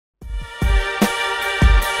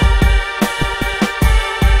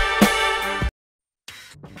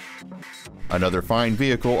Another fine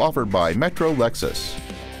vehicle offered by MetroLexus.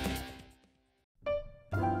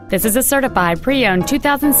 This is a certified pre-owned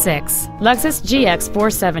 2006 Lexus GX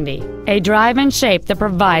 470, a drive and shape that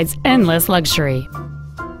provides endless luxury.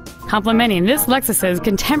 Complementing this Lexus's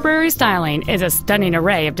contemporary styling is a stunning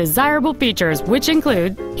array of desirable features which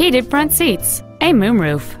include heated front seats, a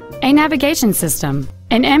moonroof, a navigation system,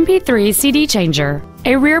 an MP3 CD changer,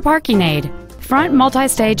 a rear parking aid, front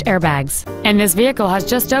multi-stage airbags, and this vehicle has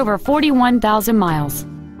just over 41,000 miles.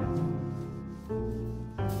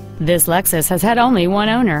 This Lexus has had only one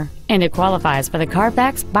owner, and it qualifies for the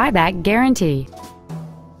Carfax buyback guarantee.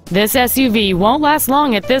 This SUV won't last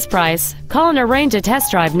long at this price. Call and arrange a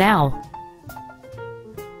test drive now.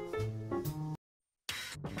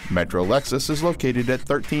 MetroLexus is located at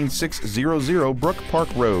 13600 Brook Park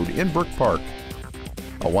Road in Brook Park.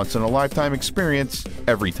 A once-in-a-lifetime experience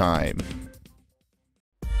every time.